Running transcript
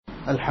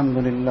الحمد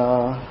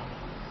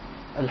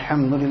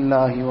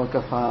لله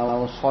وكفى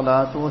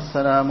والصلاة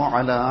والسلام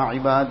على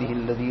عباده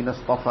الذين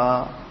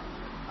اصطفى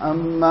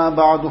أما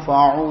بعد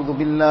فأعوذ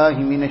بالله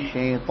من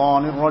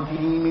الشيطان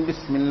الرجيم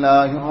بسم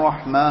الله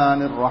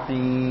الرحمن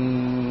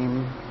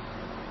الرحيم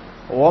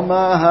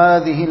وما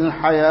هذه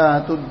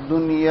الحياة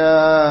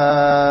الدنيا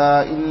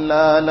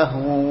إلا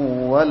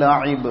لهو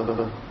ولعب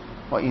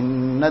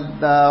وإن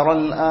الدار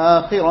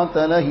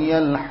الآخرة لهي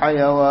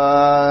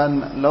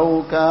الحيوان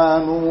لو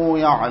كانوا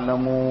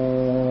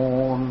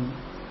يعلمون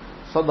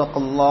صدق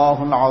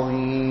الله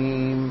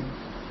العظيم.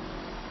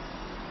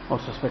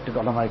 Most respected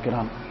ulama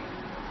kiram,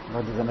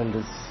 brothers and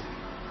elders,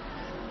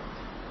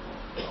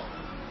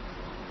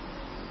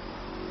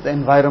 the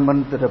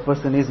environment that a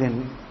person is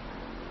in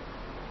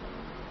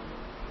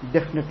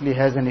definitely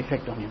has an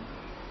effect on him.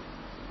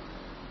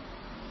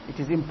 It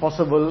is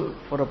impossible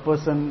for a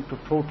person to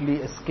totally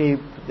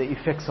escape the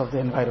effects of the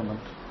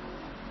environment.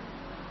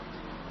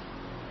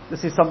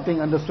 This is something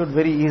understood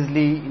very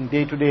easily in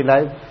day-to-day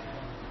life.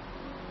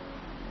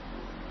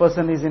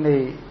 Person is in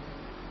a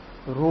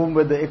room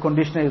where the air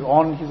conditioner is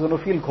on, he's going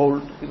to feel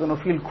cold, he's going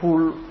to feel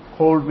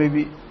cold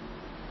maybe.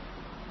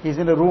 He's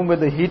in a room where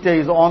the heater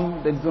is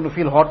on, then he's going to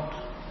feel hot.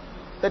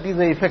 That is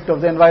the effect of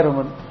the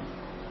environment.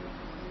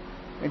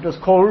 It was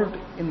cold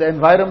in the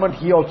environment,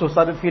 he also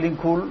started feeling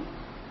cool.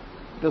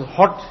 It was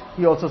hot,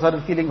 he also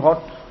started feeling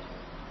hot.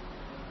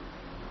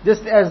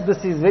 Just as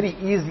this is very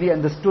easily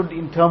understood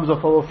in terms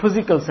of our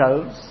physical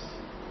selves,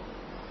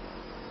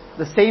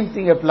 the same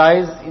thing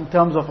applies in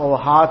terms of our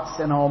hearts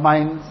and our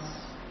minds.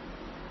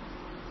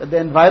 That the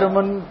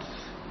environment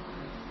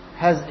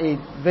has a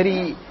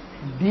very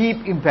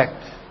deep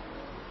impact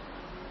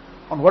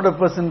on what a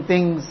person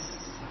thinks,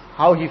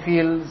 how he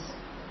feels,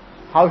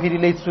 how he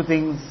relates to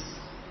things.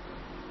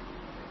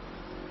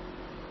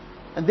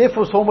 And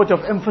therefore so much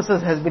of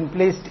emphasis has been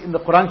placed in the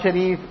Quran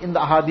Sharif, in the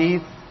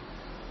Ahadith,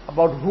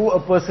 about who a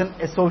person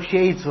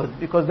associates with,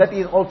 because that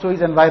is also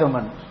his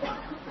environment.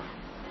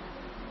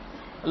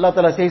 Allah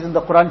Ta'ala says in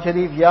the Quran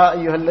Sharif, Ya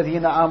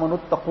ayyuhalladhina amanu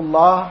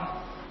attaqullah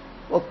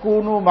wa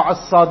kunu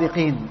ma'as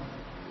sadiqeen.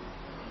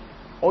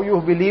 O you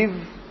who believe,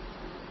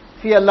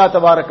 fear Allah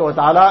Tabaraka wa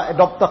Ta'ala,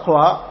 adopt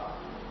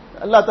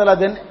taqwa. Allah Ta'ala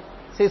then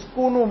says,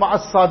 Kunu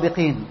ma'as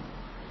sadiqeen,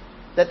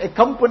 that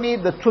accompany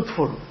the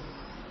truthful.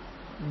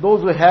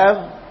 Those who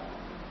have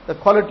the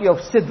quality of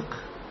sidq,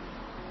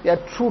 they are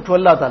true to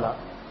Allah Ta'ala.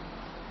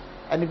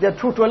 And if they are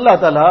true to Allah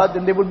Ta'ala,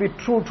 then they will be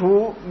true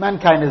to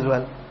mankind as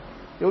well.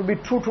 They will be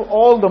true to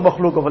all the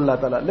makhluk of Allah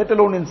Ta'ala, let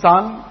alone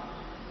insan.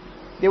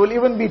 They will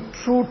even be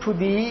true to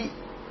the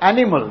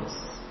animals,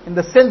 in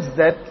the sense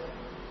that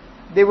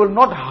they will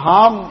not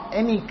harm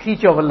any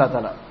creature of Allah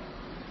Ta'ala.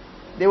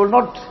 They will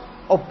not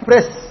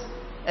oppress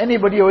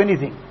anybody or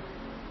anything.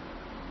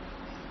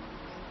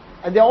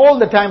 And they are all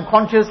the time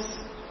conscious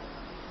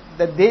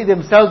that they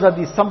themselves are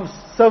the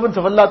servants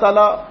of Allah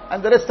Ta'ala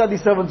and the rest are the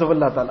servants of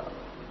Allah Ta'ala.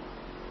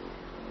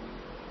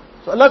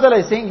 So Allah Ta'ala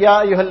is saying,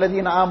 Ya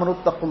ayyuhalladhina amanu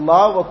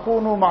attaqullah wa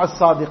kunu ma'as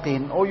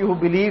sadiqeen. O you who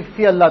believe,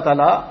 fear Allah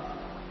Ta'ala,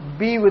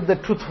 be with the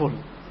truthful.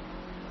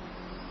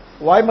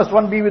 Why must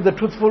one be with the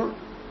truthful?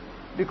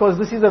 Because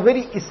this is a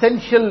very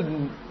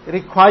essential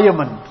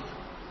requirement,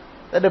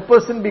 that a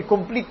person be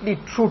completely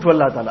true to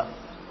Allah Ta'ala.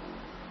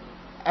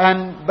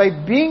 And by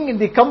being in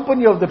the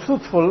company of the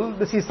truthful,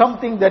 this is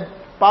something that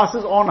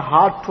passes on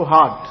heart to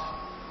heart.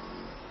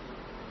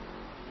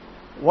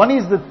 One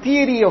is the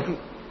theory of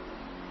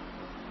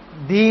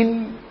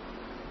Deen,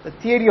 the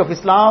theory of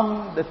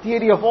Islam, the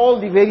theory of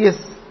all the various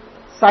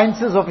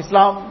sciences of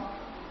Islam.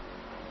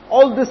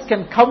 All this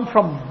can come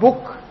from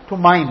book to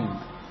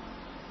mind.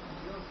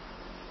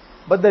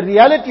 But the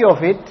reality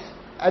of it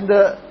and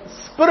the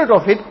spirit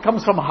of it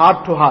comes from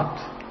heart to heart.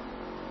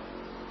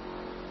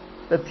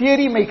 The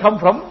theory may come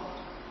from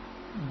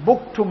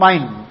book to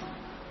mind,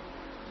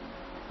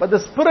 but the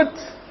spirit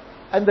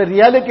and the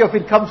reality of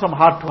it comes from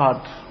heart to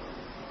heart.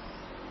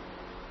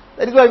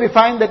 That is why we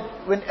find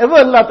that whenever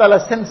Allah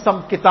Ta'ala sends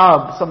some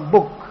kitab, some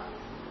book,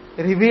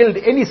 revealed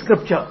any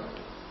scripture,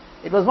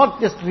 it was not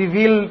just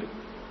revealed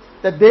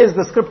that there is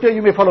the scripture,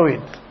 you may follow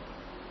it.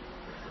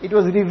 It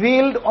was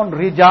revealed on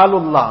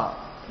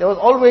Rijalullah. There was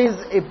always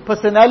a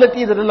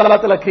personality that Allah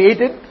Ta'ala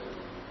created,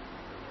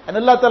 and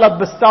Allah Ta'ala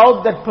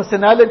bestowed that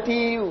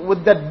personality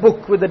with that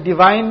book, with the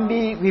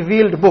divinely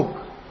revealed book.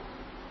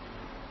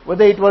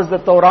 Whether it was the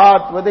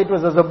Torah, whether it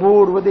was the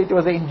Zabur, whether it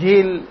was the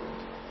Injil,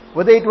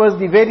 whether it was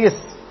the various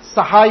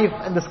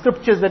Sahaif and the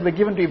scriptures that were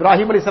given to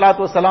Ibrahim alayhi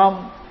salatu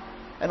wasalam,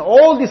 and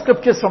all the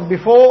scriptures from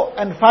before,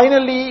 and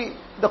finally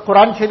the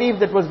Quran Sharif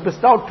that was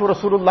bestowed to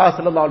Rasulullah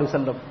sallallahu alaihi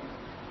wasallam.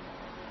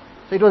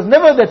 So it was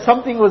never that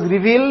something was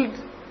revealed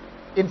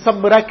in some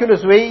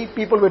miraculous way,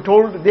 people were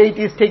told, there it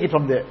is, take it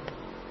from there.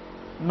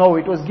 No,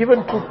 it was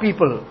given to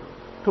people,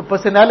 to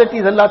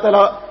personalities Allah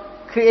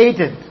Ta'ala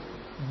created,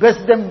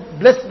 blessed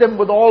them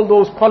with all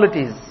those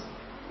qualities.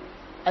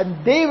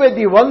 And they were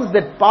the ones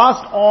that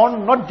passed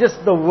on not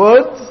just the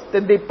words,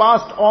 then they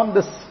passed on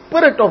the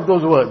spirit of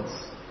those words.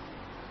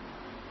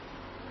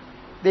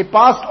 They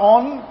passed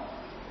on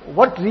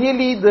what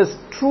really the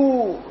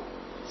true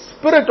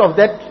spirit of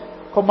that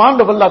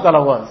command of Allah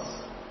Ta'ala was.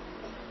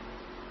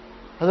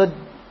 Hazrat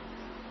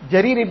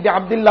Jarir ibn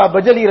Abdullah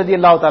Bajali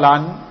radiallahu ta'ala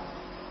an,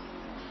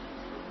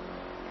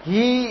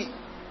 he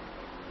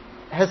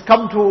has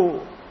come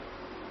to,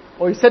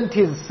 or he sent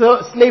his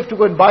slave to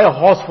go and buy a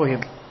horse for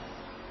him.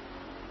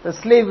 The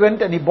slave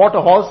went and he bought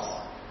a horse.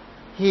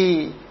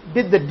 He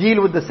did the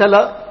deal with the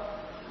seller,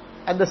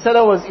 and the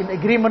seller was in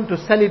agreement to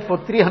sell it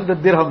for 300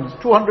 dirhams,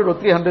 200 or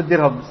 300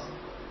 dirhams.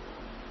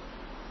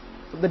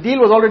 So the deal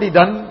was already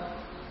done.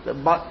 The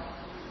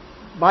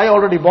buyer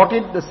already bought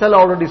it, the seller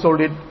already sold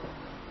it.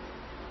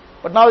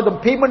 But now the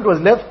payment was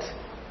left,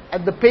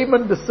 and the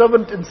payment the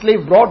servant and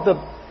slave brought the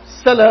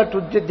seller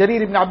to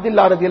Jarir ibn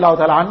Abdullah radiallahu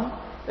ta'ala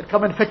an, that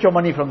come and fetch your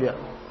money from here.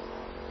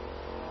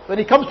 When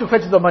he comes to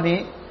fetch the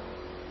money,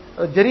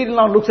 Jarir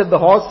now looks at the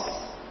horse,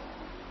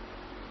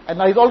 and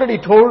now he's already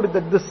told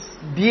that this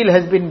deal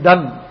has been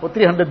done for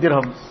 300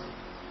 dirhams.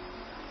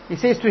 He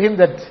says to him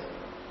that,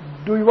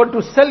 do you want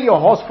to sell your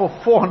horse for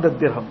 400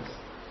 dirhams?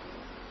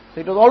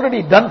 So it was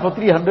already done for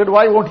 300,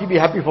 why won't he be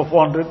happy for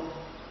 400?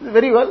 He says,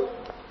 very well,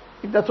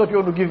 if that's what you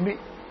want to give me.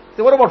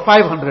 So what about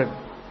 500?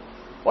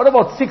 What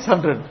about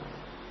 600?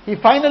 He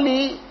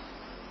finally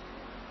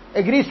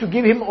agrees to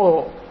give him,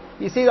 or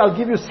he says, I'll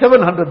give you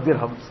 700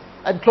 dirhams,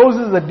 and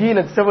closes the deal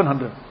at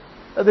 700.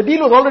 The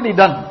deal was already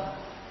done.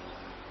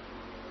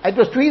 It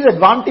was to his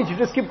advantage to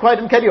just keep quiet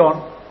and carry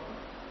on.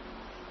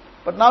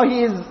 But now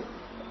he is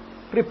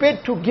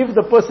prepared to give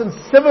the person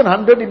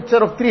 700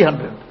 instead of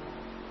 300.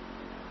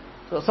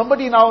 So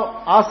somebody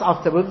now asked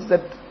afterwards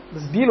that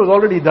this deal was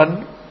already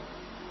done.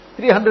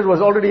 300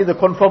 was already the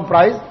confirmed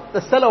price.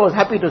 The seller was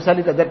happy to sell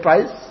it at that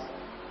price.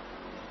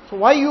 So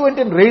why you went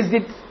and raised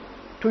it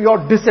to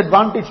your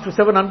disadvantage to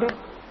 700?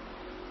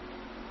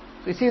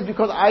 So he says,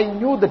 because I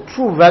knew the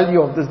true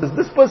value of this.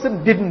 This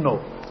person didn't know.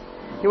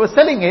 He was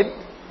selling it,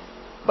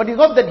 but it's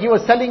not that he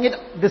was selling it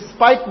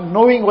despite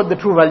knowing what the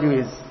true value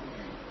is.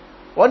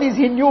 One is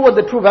he knew what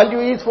the true value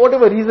is. For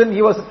whatever reason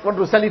he was going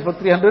to sell it for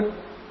 300.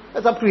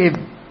 That's up to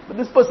him. But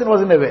this person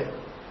wasn't aware.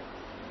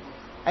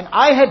 And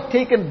I had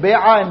taken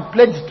bay'ah and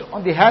pledged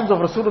on the hands of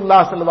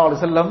Rasulullah sallallahu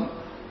alaihi wasallam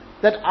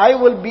that I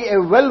will be a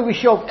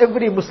well-wisher of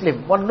every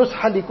Muslim. One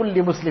nusha li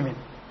kulli muslimin.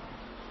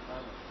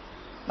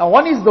 Now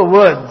one is the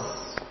words,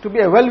 to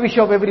be a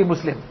well-wisher of every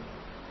Muslim.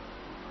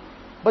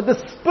 But the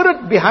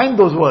spirit behind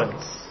those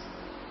words,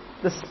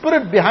 the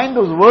spirit behind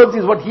those words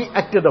is what he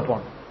acted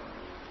upon.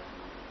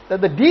 That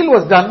the deal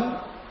was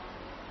done,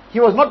 he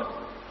was not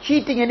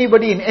cheating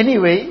anybody in any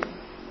way,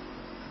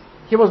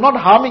 he was not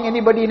harming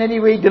anybody in any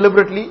way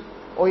deliberately,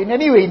 or in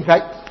any way in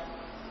fact.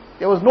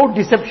 There was no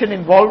deception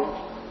involved.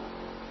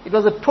 It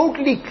was a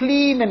totally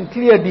clean and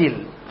clear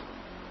deal.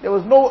 There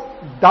was no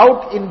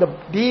doubt in the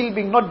deal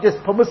being not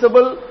just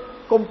permissible,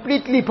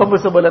 completely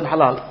permissible and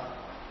halal,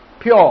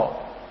 pure.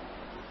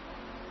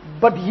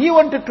 But he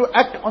wanted to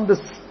act on the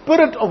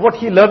spirit of what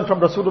he learned from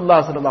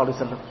Rasulullah sallallahu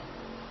alaihi wasallam.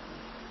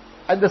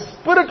 And the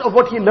spirit of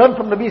what he learned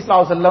from Nabi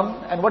sallallahu alaihi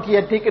wasallam and what he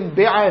had taken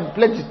bay'ah and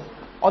pledged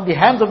on the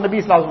hands of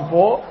Nabi sallallahu alaihi wasallam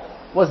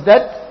for was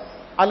that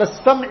ala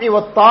sam'i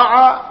wa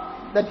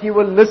ta'a, that he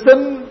will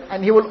listen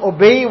and he will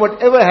obey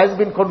whatever has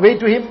been conveyed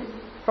to him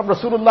from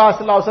Rasulullah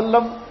sallallahu alaihi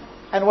wasallam,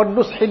 and wa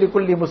nushi li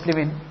kulli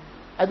muslimin,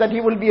 and that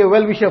he will be a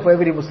well-wisher for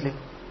every Muslim.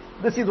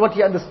 This is what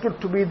he understood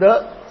to be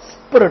the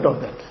spirit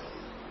of that.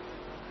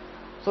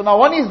 So now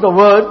one is the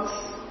words,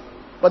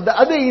 but the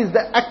other is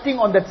the acting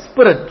on that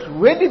spirit.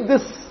 Where did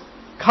this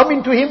come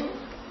into him?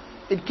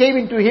 It came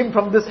into him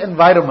from this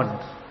environment,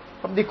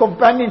 from the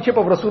companionship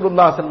of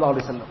Rasulullah sallallahu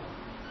alaihi wasallam.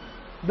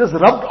 This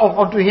rubbed off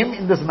onto him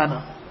in this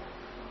manner.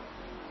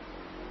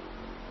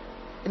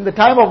 In the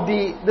time of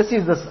this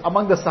is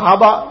among the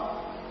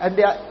Sahaba, and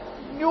there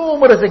are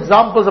numerous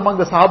examples among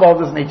the Sahaba of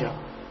this nature.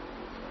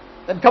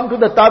 Then come to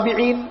the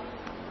Tabi'een.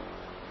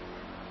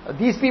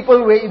 These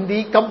people were in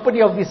the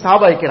company of the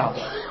Sahaba Kiram.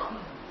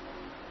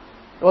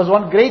 There was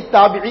one great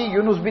Tabi'i,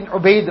 Yunus bin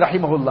Ubaid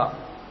rahimahullah.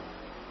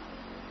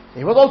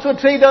 He was also a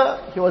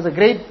trader, he was a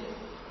great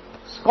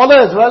scholar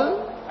as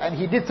well, and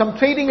he did some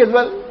trading as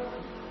well.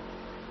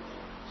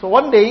 So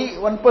one day,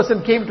 one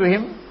person came to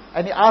him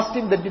and he asked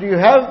him that, did you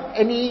have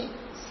any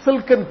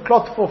silken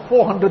cloth for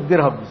 400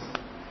 dirhams?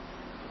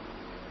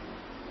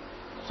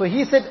 So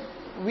he said,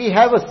 we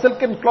have a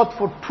silken cloth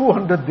for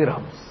 200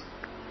 dirhams.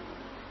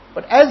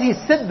 But as he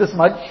said this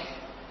much,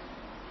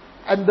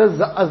 and the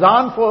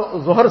azan for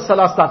Zuhr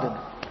Salah started.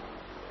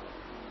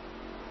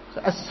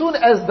 So as soon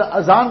as the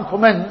azan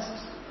commenced,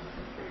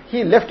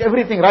 he left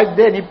everything right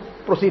there and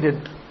he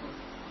proceeded.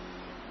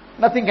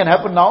 Nothing can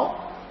happen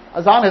now.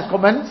 Azan has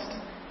commenced.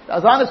 The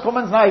azan has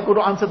commenced, now I go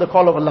to answer the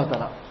call of Allah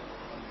Ta'ala.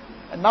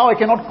 And now I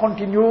cannot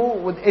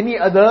continue with any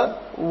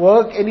other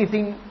work,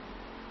 anything.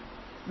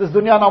 This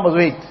dunya now must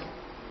wait.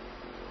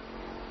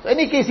 So in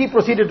any case, he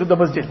proceeded to the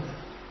masjid.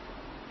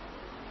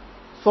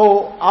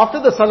 So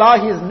after the salah,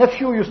 his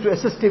nephew used to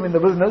assist him in the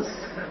business.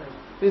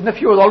 His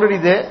nephew was already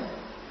there.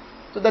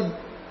 So that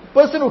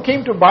person who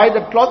came to buy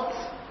that cloth,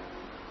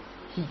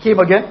 he came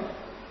again.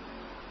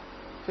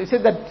 So he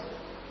said that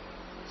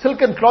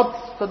silken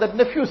cloth. So that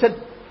nephew said,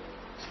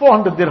 It's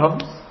 400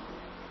 dirhams.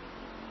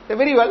 Say,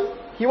 very well,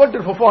 he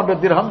wanted for 400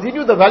 dirhams. He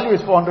knew the value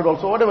is 400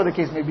 also, whatever the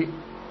case may be.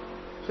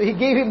 So he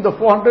gave him the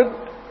 400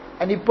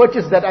 and he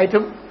purchased that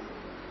item.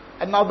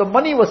 And now the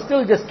money was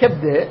still just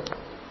kept there.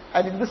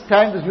 And in this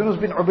time, this Yunus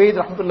bin Ubayd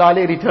rahmatullah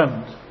alayhi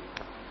returned.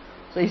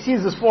 So he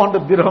sees this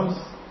 400 dirhams.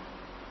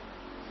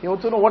 He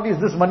wants to know what is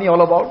this money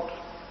all about.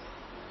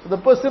 So the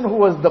person who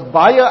was the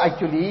buyer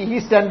actually,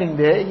 he's standing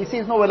there. He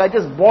says, no, well, I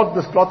just bought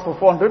this cloth for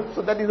 400.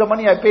 So that is the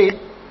money I paid.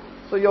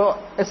 So your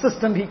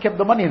assistant, he kept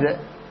the money there.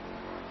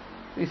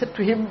 So he said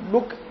to him,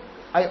 look,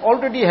 I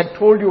already had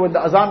told you when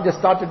the azan just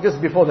started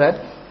just before that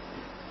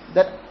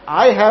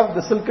I have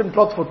the silken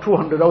cloth for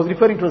 200. I was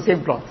referring to the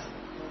same cloth.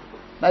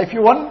 Now if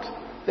you want,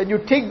 then you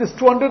take this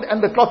 200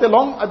 and the cloth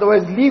along.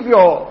 Otherwise leave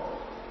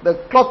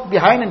the cloth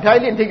behind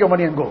entirely and take your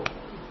money and go.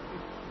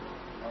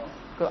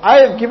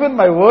 I have given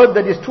my word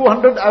that is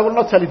 200, I will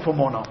not sell it for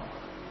more now.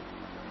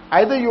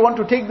 Either you want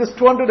to take this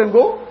 200 and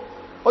go,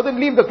 or then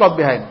leave the cloth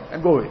behind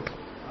and go away.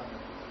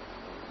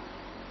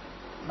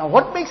 Now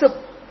what makes up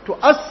to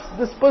us,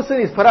 this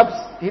person is perhaps,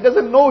 he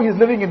doesn't know he's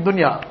living in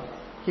dunya.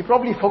 He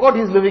probably forgot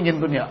he's living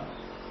in dunya.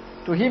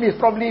 To him is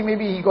probably,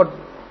 maybe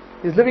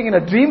he's living in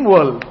a dream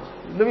world.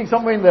 He's living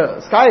somewhere in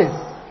the skies.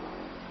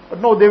 But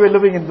no, they were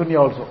living in dunya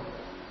also.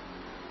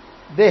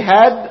 They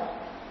had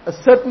a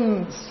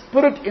certain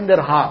spirit in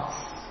their hearts.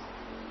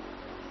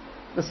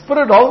 The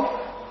spirit of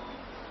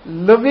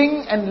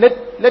living and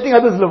letting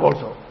others live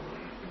also.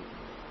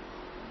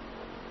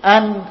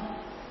 And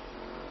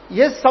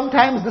yes,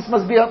 sometimes this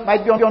might be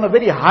on a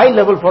very high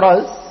level for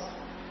us,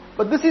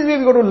 but this is where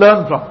we're going to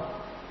learn from.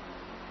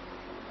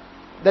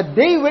 That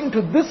they went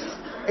to this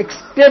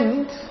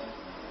extent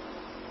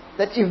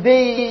that if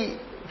they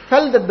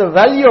felt that the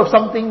value of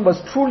something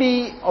was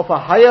truly of a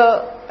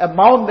higher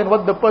amount than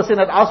what the person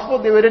had asked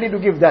for, they were ready to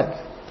give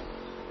that.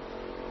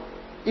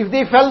 If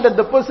they felt that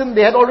the person,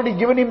 they had already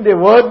given him their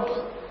word,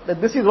 that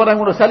this is what I'm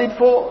going to sell it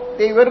for,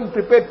 they weren't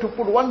prepared to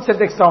put 1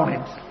 cent extra on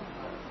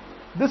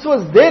it. This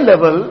was their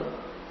level.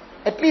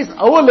 At least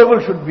our level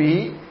should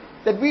be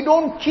that we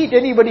don't cheat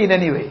anybody in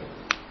any way.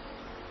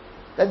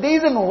 That there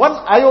isn't 1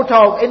 iota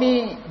of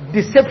any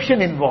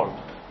deception involved.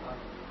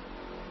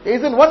 There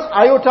isn't 1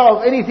 iota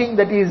of anything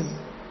that is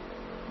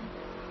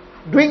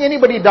doing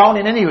anybody down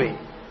in any way.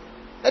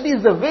 That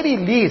is the very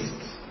least.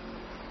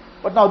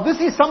 But now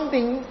this is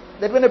something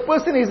that when a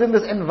person is in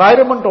this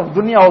environment of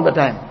dunya all the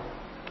time,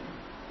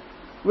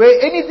 where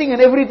anything and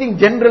everything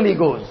generally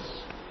goes,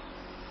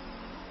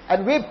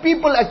 and where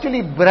people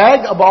actually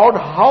brag about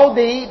how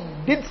they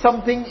did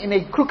something in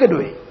a crooked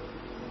way.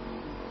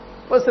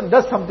 Person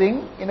does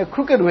something in a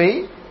crooked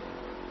way,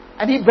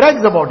 and he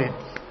brags about it,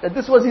 that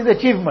this was his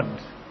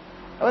achievement.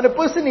 And when a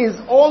person is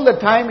all the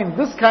time in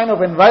this kind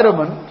of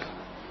environment,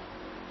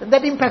 then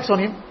that impacts on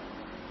him.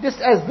 Just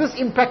as this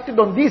impacted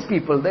on these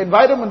people, the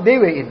environment they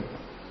were in.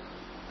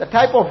 The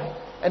type of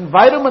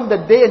environment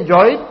that they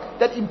enjoyed,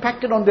 that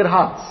impacted on their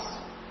hearts.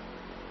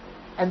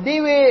 And they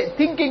were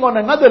thinking on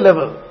another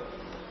level.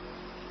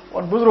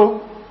 One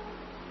Buzrug,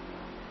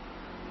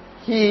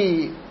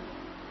 he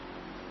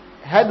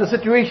had the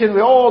situation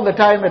where all the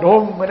time at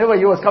home, whenever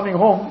he was coming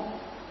home,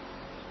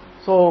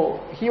 so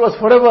he was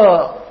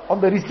forever on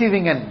the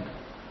receiving end.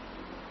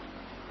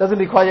 Doesn't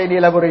require any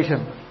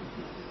elaboration.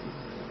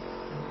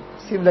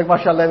 Seems like,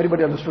 mashallah,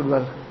 everybody understood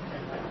well.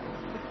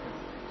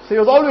 So he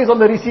was always on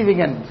the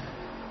receiving end.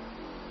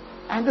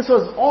 And this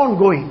was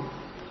ongoing.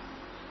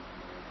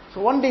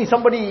 So one day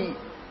somebody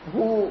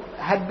who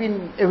had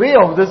been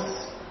aware of this,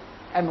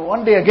 and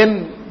one day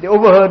again they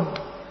overheard,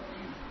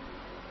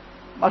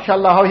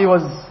 mashallah, how he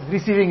was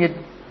receiving it.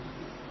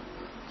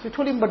 So he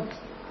told him, but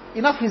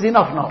enough is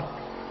enough now.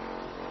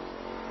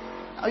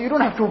 Now you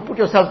don't have to put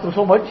yourself through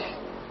so much.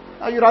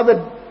 Now you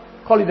rather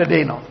call it a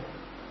day now.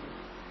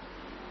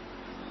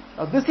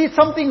 Now this is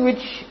something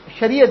which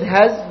Shariat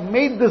has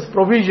made this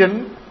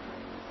provision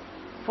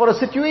for a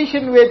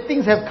situation where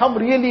things have come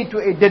really to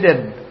a dead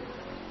end.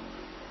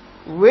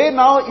 Where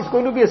now it's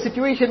going to be a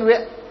situation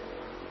where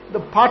the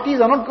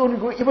parties are not going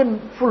to even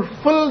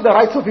fulfill the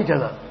rights of each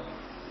other.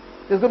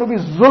 There's going to be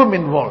zulm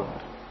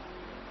involved.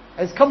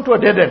 It's come to a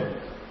dead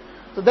end.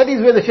 So that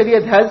is where the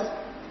Shariat has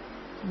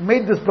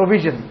made this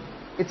provision.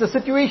 It's a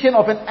situation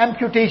of an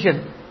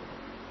amputation.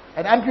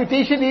 An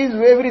amputation is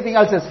where everything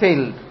else has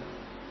failed.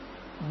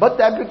 But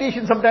the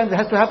amputation sometimes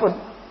has to happen.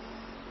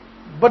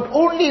 But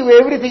only where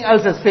everything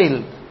else has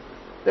failed.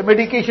 The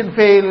medication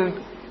failed,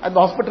 and the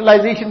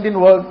hospitalization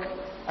didn't work,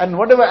 and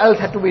whatever else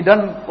had to be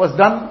done was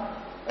done.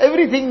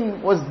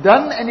 Everything was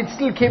done and it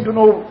still came to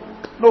no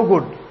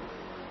good.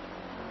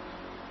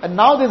 And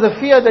now there's a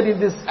fear that if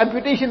this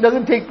amputation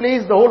doesn't take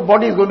place, the whole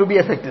body is going to be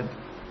affected.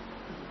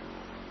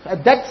 So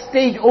at that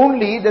stage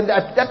only, then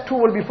that too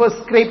will be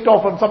first scraped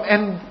off on some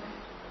end,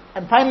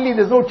 and finally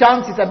there's no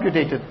chance it's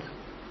amputated.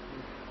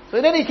 So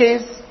in any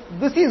case,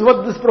 this is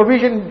what this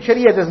provision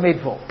Shariat has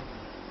made for.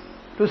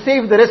 To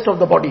save the rest of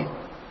the body.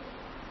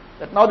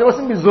 That now there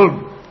mustn't be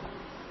zulm.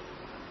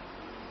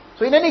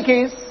 So in any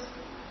case,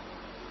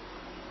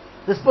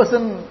 this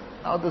person,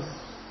 now this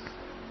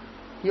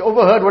He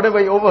overheard whatever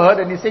he overheard,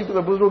 and he's saying to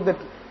the Buzurg that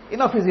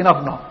enough is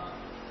enough now.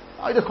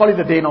 I just call it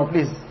a day now,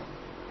 please.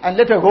 And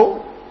let her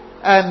go,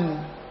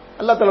 and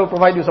Allah Ta'ala will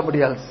provide you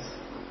somebody else.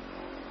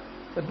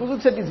 The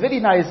Buzurg said, it's very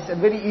nice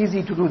and very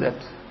easy to do that.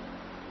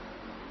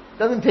 It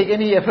doesn't take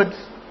any effort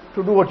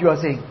to do what you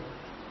are saying.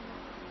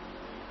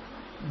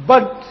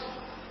 But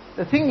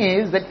the thing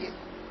is that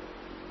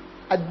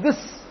at this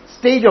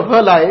stage of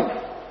her life,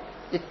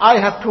 if I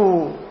have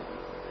to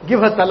give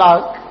her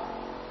talaq,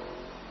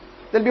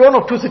 there'll be one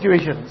of two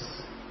situations.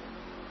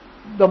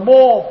 The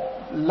more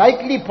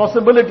likely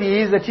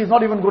possibility is that she's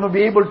not even going to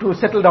be able to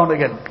settle down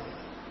again.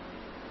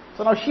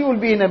 So now she will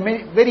be in a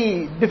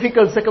very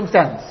difficult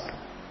circumstance.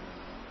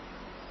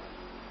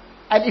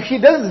 And if she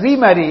does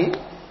remarry,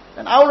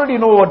 then I already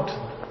know what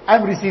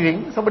I'm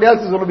receiving. Somebody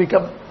else is going to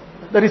become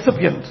the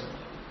recipient.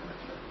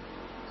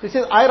 So he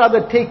says, I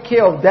rather take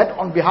care of that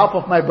on behalf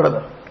of my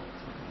brother.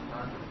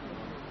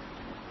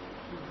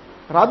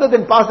 Rather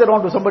than pass that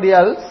on to somebody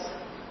else,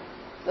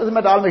 doesn't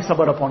matter, I'll make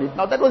sabr upon it.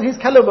 Now that was his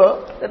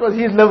caliber, that was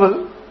his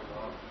level,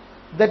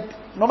 that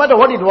no matter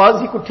what it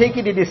was, he could take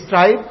it in his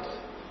stride,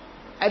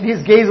 and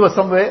his gaze was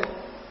somewhere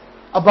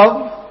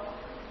above,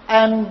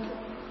 and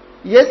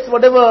yes,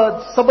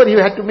 whatever sabr he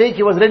had to make,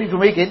 he was ready to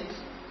make it,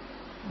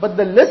 but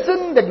the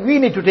lesson that we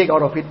need to take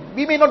out of it,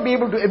 we may not be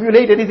able to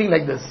emulate anything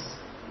like this,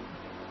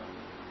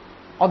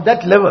 on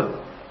that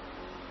level,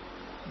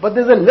 but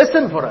there's a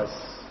lesson for us.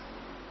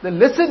 The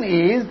lesson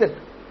is that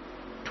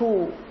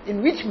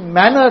in which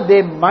manner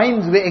their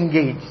minds were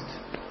engaged.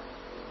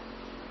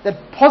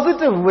 That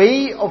positive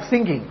way of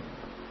thinking.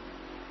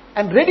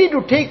 And ready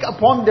to take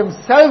upon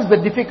themselves the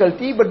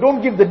difficulty, but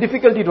don't give the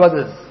difficulty to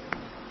others.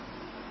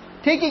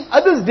 Taking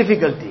others'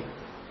 difficulty,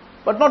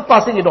 but not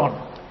passing it on.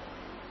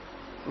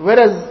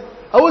 Whereas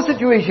our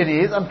situation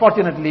is,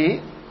 unfortunately,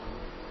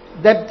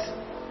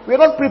 that we are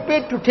not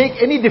prepared to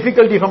take any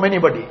difficulty from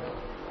anybody,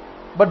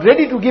 but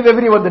ready to give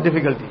everyone the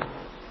difficulty.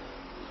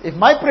 If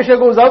my pressure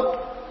goes up,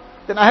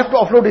 then I have to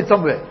offload it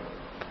somewhere.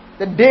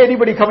 Then dare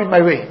anybody come in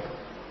my way.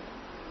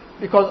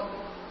 Because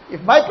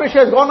if my pressure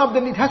has gone up,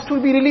 then it has to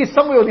be released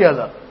somewhere or the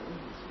other.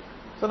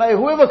 So now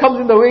whoever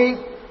comes in the way,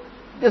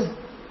 just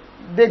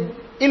their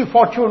ill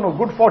fortune or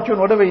good fortune,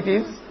 whatever it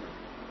is,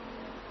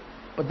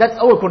 but that's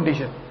our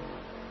condition.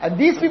 And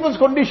these people's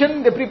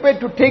condition, they're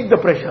prepared to take the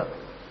pressure,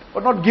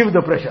 but not give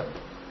the pressure.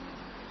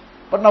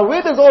 But now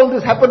where does all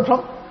this happen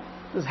from?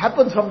 This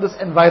happens from this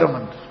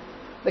environment.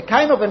 The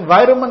kind of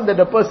environment that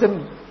a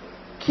person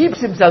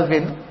keeps himself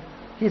in,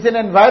 he's in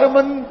an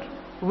environment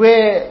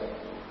where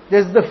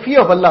there's the fear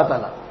of Allah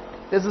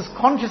Ta'ala. There's this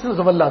consciousness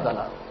of Allah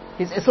Ta'ala.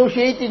 He's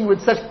associating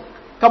with such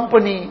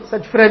company,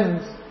 such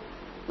friends,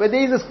 where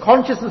there is this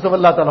consciousness of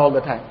Allah Ta'ala all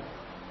the time.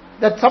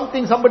 That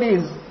somebody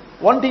is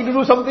wanting to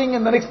do something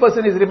and the next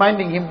person is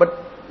reminding him,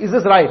 but is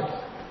this right?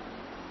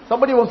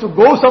 Somebody wants to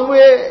go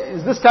somewhere,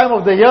 is this time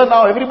of the year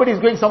now, everybody is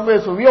going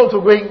somewhere, so we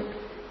also going,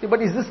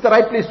 but is this the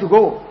right place to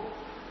go?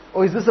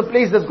 Or is this a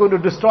place that's going to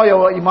destroy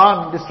our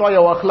iman, destroy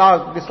our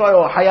akhlaq, destroy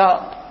our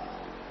haya?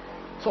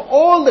 So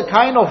all the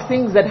kind of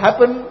things that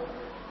happen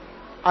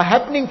are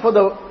happening for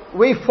the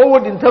way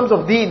forward in terms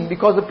of deen,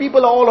 because the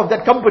people are all of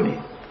that company.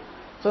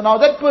 So now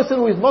that person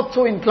who is not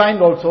so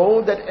inclined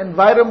also, that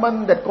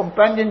environment, that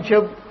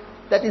companionship,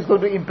 that is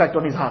going to impact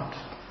on his heart.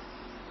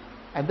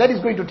 And that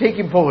is going to take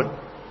him forward.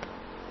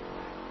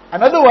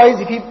 And otherwise,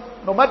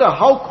 no matter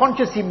how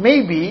conscious he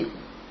may be,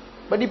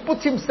 but he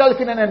puts himself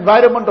in an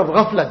environment of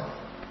ghaflat,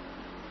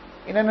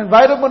 in an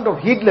environment of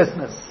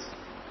heedlessness,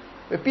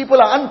 where people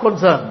are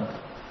unconcerned,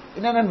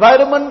 in an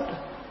environment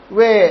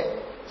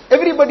where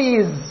everybody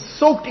is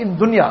soaked in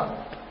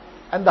dunya,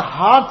 and the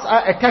hearts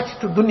are attached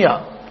to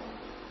dunya,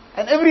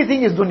 and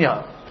everything is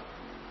dunya.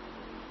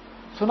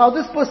 So now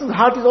this person's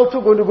heart is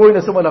also going to go in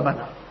a similar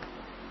manner.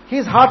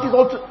 His heart is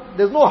also,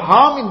 there's no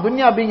harm in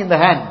dunya being in the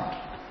hand.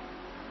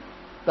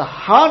 The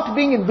heart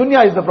being in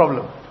dunya is the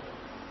problem.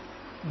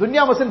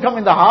 Dunya mustn't come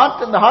in the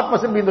heart, and the heart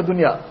mustn't be in the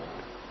dunya.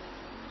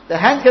 The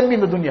hand can be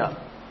in the dunya,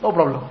 no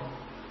problem.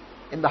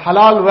 In the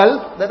halal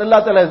wealth that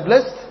Allah Ta'ala has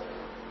blessed,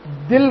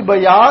 dil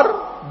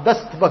bayar,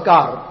 dast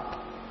bakar.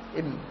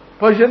 In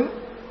Persian,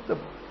 the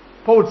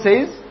poet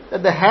says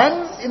that the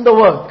hands in the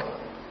work,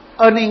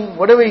 earning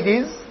whatever it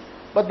is,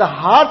 but the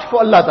heart for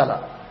Allah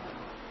Ta'ala.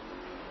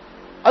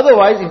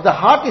 Otherwise, if the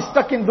heart is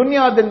stuck in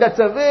dunya, then that's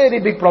a very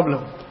big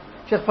problem.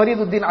 Shaykh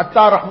Fariduddin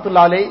Attar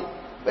Rahmatullah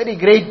Alayh, very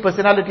great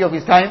personality of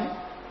his time.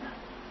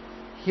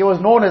 He was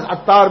known as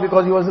Attar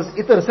because he was this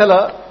itar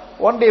seller.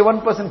 One day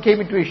one person came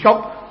into his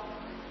shop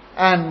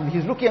and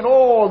he's looking at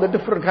all the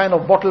different kind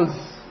of bottles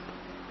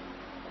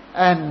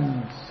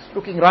and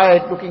looking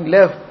right, looking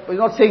left, but he's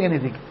not saying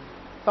anything.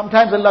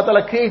 Sometimes Allah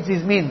Ta'ala creates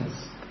these means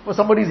for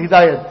somebody's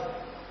hidayat.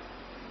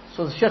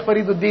 So Shaykh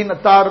Fariduddin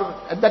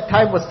Attar at that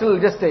time was still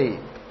just a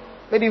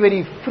very,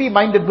 very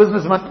free-minded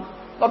businessman,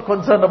 not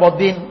concerned about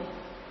deen.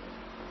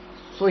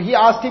 So he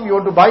asked him, you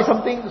want to buy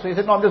something? So he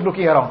said, no, I'm just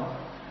looking around.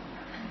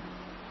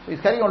 So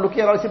he's carrying on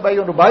looking around. He said, you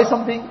want to buy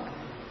something?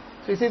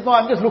 So he said, no,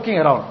 I'm just looking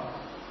around.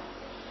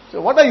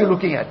 So what are you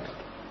looking at?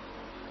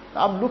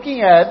 I'm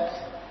looking at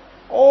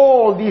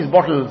all these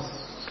bottles,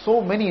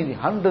 so many,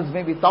 hundreds,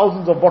 maybe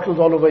thousands of bottles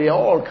all over here,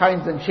 all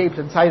kinds and shapes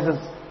and sizes.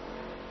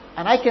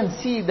 And I can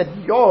see that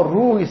your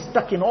ruh is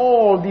stuck in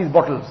all these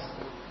bottles.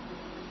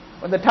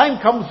 When the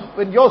time comes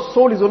when your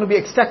soul is going to be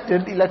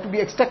extracted, it'll have to be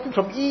extracted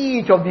from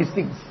each of these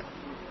things.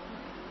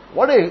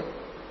 What a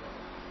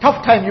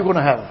tough time you're going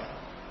to have.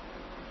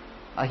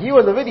 He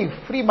was a very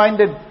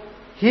free-minded,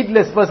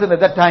 heedless person at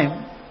that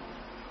time.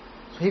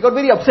 So he got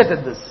very upset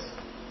at this.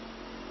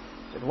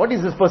 He said, what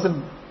is this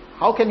person?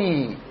 How can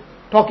he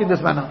talk in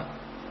this manner?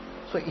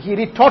 So he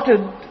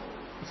retorted.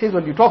 He says,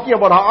 well, you're talking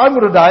about how I'm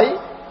going to die.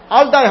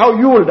 I'll die how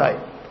you will die.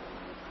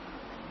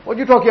 What are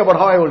you talking about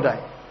how I will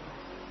die?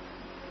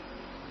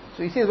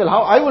 So he says, well,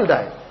 how I will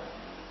die?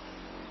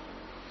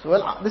 So,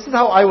 well, this is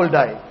how I will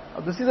die.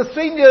 This is a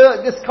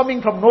stranger just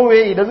coming from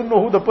nowhere. He doesn't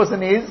know who the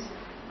person is.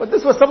 But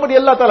this was somebody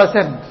Allah Ta'ala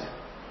sent.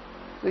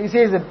 So he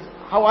says that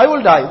how I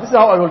will die, this is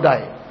how I will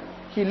die.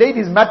 He laid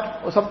his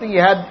mat or something he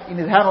had in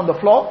his hand on the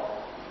floor.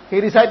 He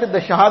recited the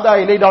Shahada,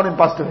 he lay down and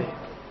passed away.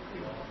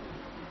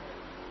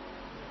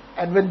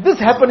 And when this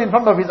happened in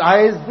front of his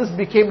eyes, this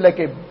hit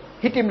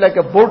him like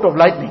a bolt of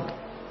lightning.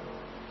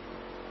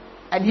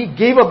 And he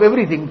gave up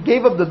everything,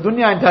 gave up the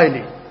dunya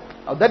entirely.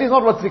 Now that is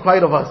not what's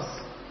required of us.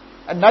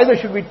 And neither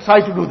should we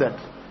try to do that.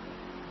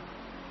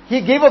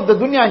 He gave up the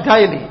dunya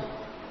entirely.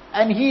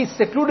 And he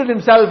secluded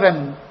himself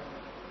and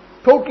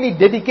totally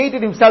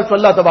dedicated himself to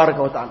Allah Tabaraka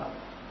wa Ta'ala.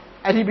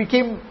 And he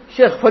became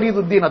Sheikh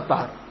Fariduddin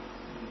Attar.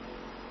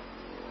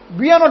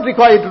 We are not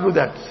required to do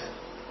that.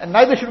 And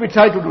neither should we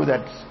try to do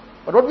that.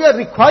 But what we are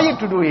required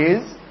to do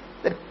is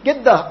that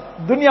get the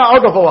dunya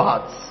out of our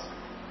hearts.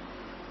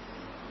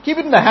 Keep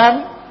it in the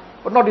hand,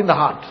 but not in the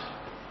heart.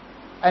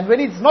 And when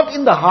it's not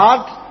in the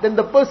heart, then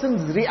the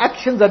person's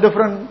reactions are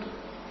different.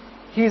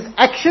 His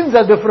actions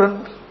are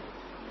different.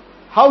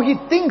 How he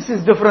thinks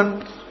is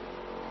different.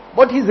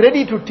 What he's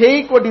ready to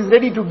take, what he's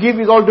ready to give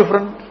is all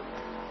different.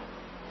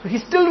 So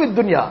he's still with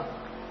dunya.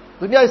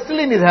 Dunya is still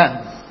in his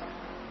hands.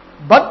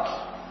 But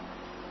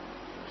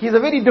he's a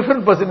very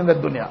different person in that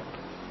dunya.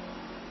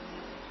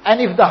 And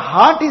if the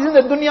heart is in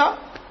the dunya,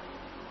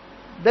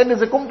 then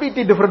it's a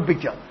completely different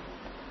picture.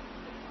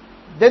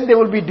 Then there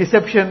will be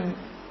deception.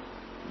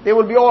 There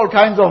will be all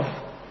kinds of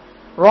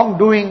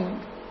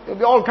wrongdoing. There will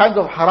be all kinds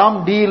of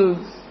haram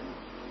deals.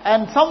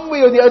 And some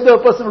way or the other,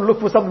 a person will look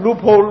for some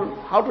loophole,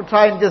 how to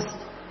try and just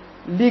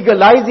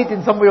legalize it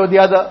in some way or the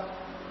other.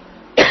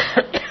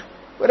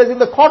 Whereas in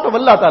the court of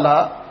Allah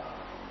Ta'ala,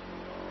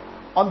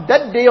 on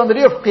that day, on the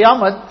day of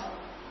Qiyamah,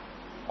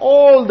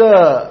 all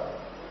the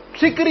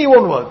trickery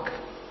won't work.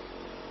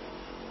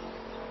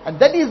 And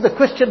that is the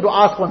question to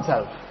ask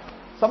oneself.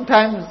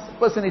 Sometimes a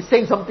person is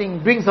saying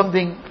something, doing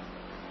something,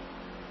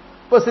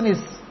 person is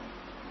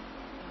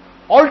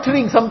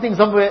altering something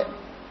somewhere,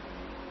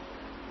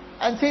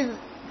 and says,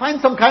 find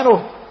some kind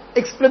of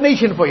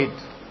explanation for it.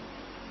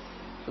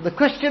 So the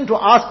question to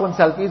ask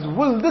oneself is,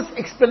 will this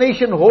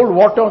explanation hold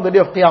water on the day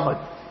of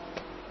Qiyamah?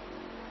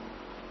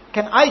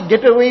 Can I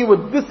get away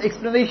with this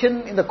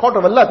explanation in the court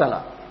of Allah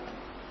Ta'ala?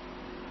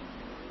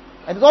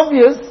 And it's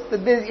obvious that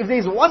if there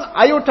is one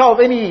iota of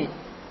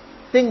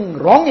anything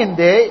wrong in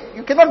there,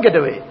 you cannot get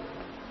away.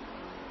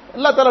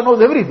 Allah Ta'ala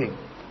knows everything.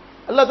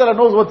 Allah Ta'ala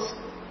knows what's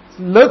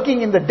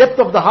lurking in the depth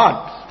of the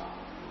heart.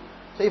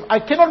 So if I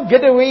cannot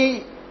get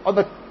away on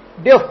the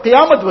day of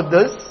Qiyamah with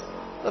this,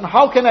 then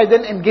how can I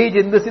then engage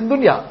in this in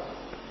dunya?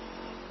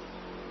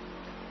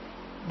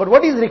 But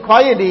what is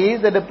required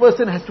is that a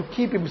person has to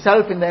keep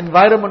himself in the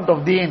environment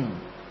of deen.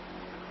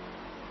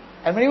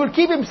 And when he will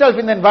keep himself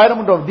in the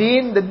environment of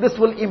deen, then this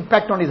will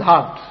impact on his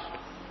heart.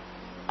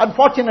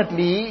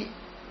 Unfortunately,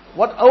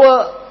 what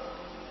our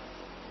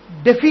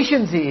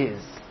deficiency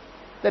is,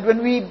 that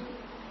when we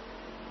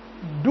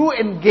do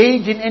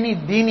engage in any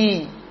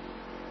deeni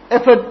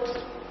effort,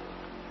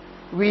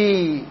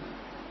 we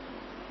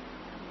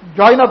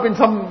join up in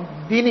some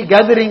deeni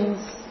gatherings,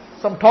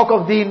 some talk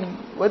of deen,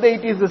 whether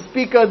it is the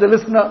speaker, the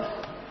listener.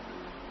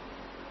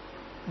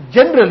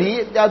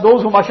 Generally, there are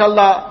those who,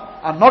 mashallah,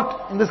 are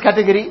not in this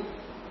category.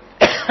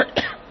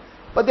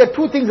 But there are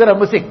two things that are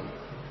missing.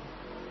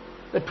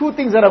 The two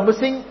things that are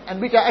missing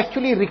and which are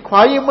actually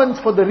requirements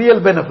for the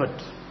real benefit.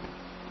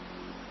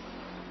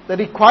 The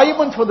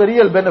requirements for the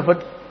real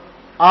benefit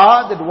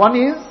are that one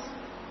is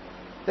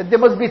that there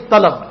must be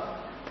talab.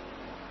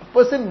 A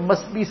person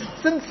must be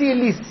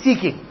sincerely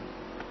seeking.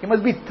 He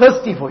must be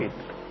thirsty for it.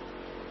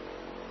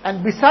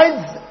 And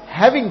besides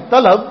having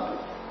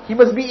talab, he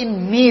must be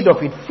in need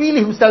of it, feel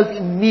himself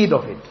in need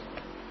of it.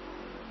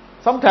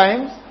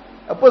 Sometimes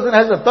a person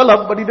has a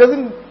talab, but he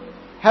doesn't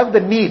have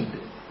the need.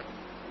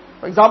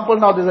 For example,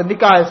 now there's a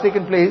nikah has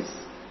taken place,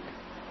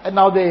 and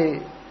now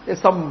there's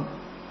some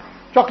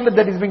chocolate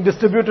that is being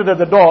distributed at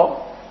the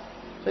door.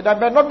 So that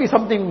might not be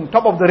something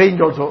top of the range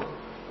also.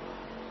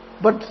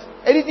 But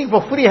anything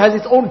for free has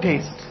its own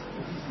taste,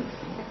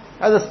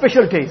 has a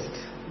special taste.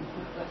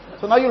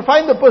 So now you'll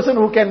find the person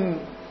who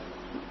can,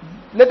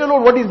 let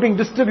alone what is being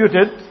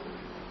distributed,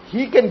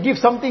 he can give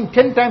something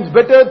 10 times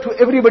better to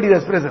everybody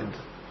that's present.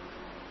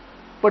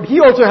 But he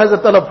also has a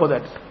talab for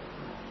that.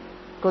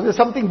 because there's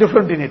something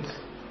different in it.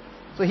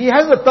 So he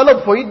has a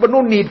talab for it, but no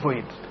need for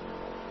it.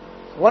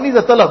 One is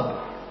a talab.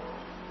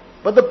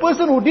 But the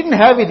person who didn't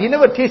have it, he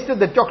never tasted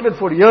the chocolate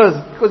for years,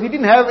 because he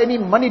didn't have any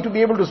money to be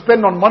able to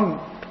spend on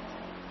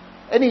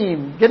any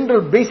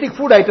general basic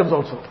food items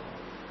also.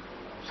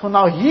 So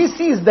now he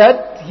sees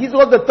that, he's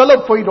got the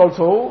talab for it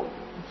also,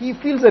 he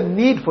feels a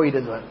need for it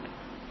as well.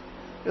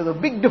 There's a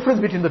big difference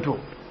between the two.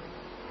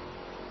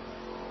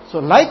 So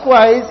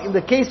likewise, in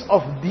the case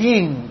of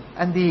deen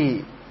and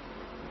the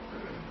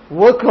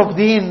work of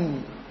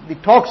deen, the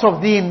talks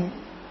of deen,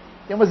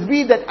 there must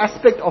be that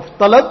aspect of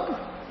talab,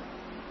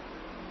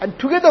 and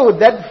together with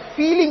that,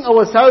 feeling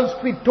ourselves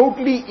to be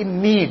totally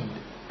in need.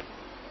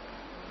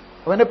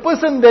 When a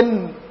person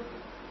then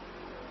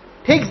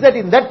takes that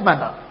in that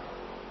manner,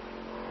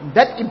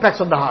 that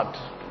impacts on the heart.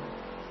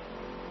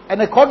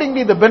 And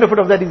accordingly the benefit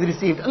of that is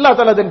received. Allah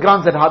Ta'ala then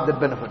grants that heart that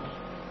benefit.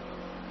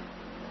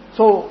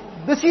 So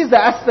this is the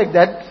aspect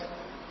that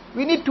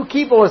we need to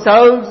keep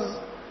ourselves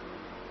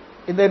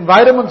in the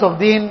environments of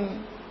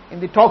deen,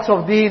 in the talks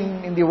of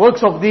deen, in the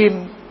works of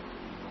deen,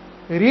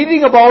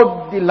 reading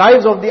about the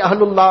lives of the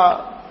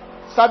Ahlullah,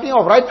 starting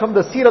off right from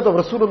the Seerat of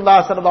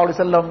Rasulullah sallallahu alaihi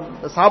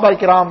wasallam, the Sahaba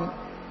Kiram,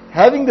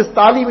 having this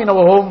talim in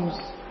our homes,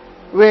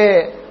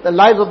 where the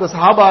lives of the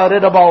Sahaba are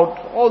read about,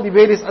 all the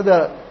various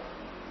other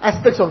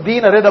aspects of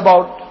deen are read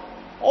about,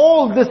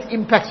 all this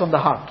impacts on the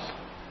heart.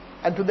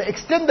 And to the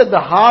extent that the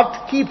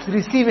heart keeps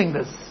receiving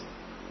this,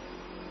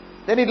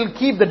 then it will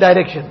keep the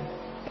direction.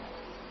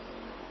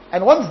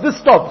 And once this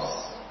stops,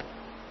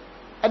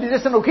 and it's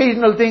just an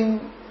occasional thing,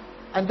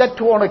 and that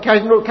too on a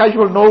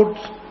casual note,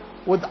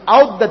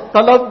 without the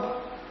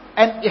talab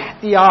and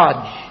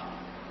ihtiyaj,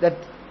 that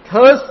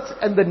thirst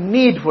and the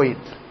need for it,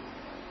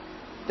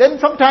 then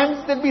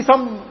sometimes there'll be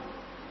some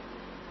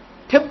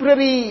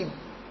temporary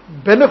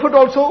benefit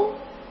also,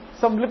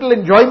 some little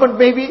enjoyment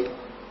maybe,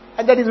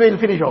 and that is where it'll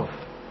finish off.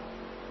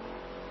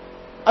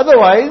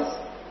 Otherwise,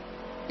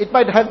 it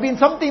might have been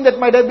something that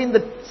might have been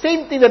the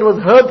same thing that was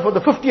heard for the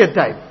 50th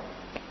time.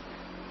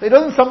 So it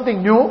wasn't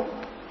something new.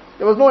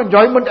 There was no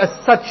enjoyment as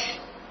such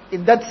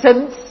in that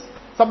sense.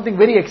 Something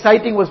very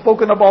exciting was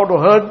spoken about or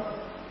heard.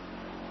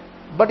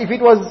 But if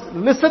it was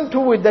listened to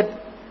with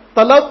that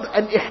talab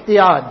and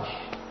ihtiyaj,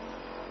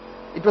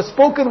 it was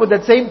spoken with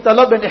that same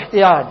talab and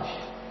ihtiyaj,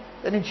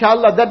 then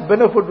inshallah that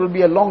benefit will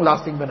be a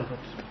long-lasting benefit.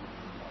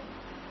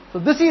 So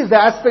this is the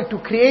aspect, to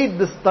create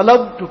this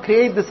talab, to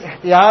create this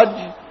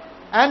ihtiyaj,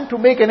 and to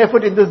make an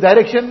effort in this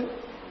direction.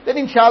 Then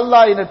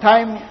inshallah in a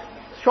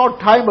short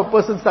time a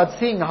person starts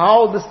seeing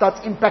how this starts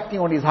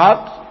impacting on his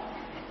heart.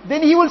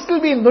 Then he will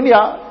still be in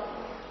dunya,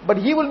 but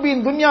he will be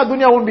in dunya,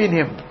 dunya won't be in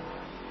him.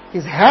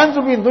 His hands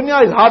will be in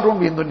dunya, his heart won't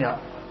be in dunya.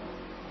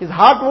 His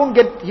heart won't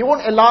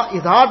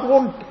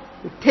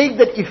take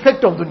that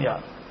effect of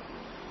dunya.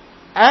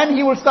 And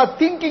he will start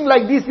thinking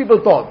like these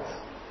people thought.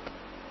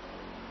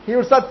 He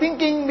will start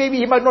thinking, maybe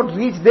he might not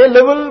reach their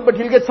level, but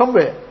he'll get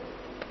somewhere.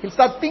 He'll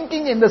start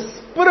thinking in the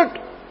spirit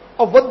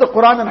of what the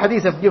Quran and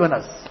Hadith have given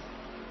us.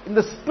 In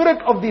the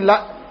spirit of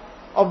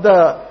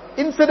the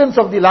incidents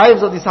of the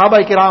lives of the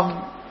Sahaba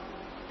Kiram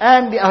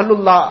and the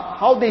Ahlullah,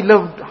 how they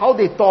lived, how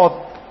they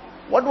thought,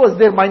 what was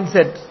their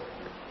mindset.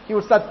 He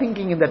will start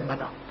thinking in that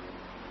manner.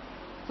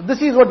 So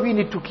this is what we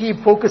need to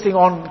keep focusing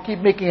on, keep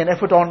making an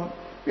effort on.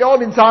 We are all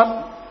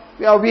insan,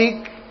 we are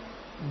weak,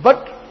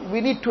 but we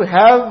need to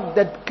have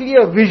that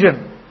clear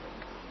vision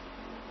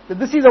that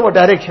this is our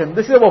direction,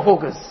 this is our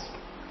focus.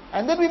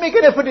 And then we make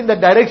an effort in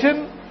that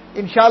direction.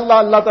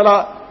 Inshallah, Allah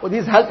Ta'ala, with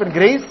His help and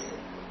grace,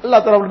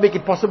 Allah Ta'ala will make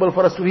it possible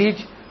for us to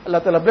reach.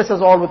 Allah Ta'ala bless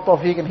us all with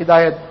tawfiq and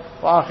hidayat.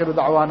 Wa akhiru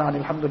da'wana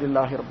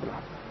alhamdulillahi rabbil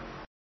alamin.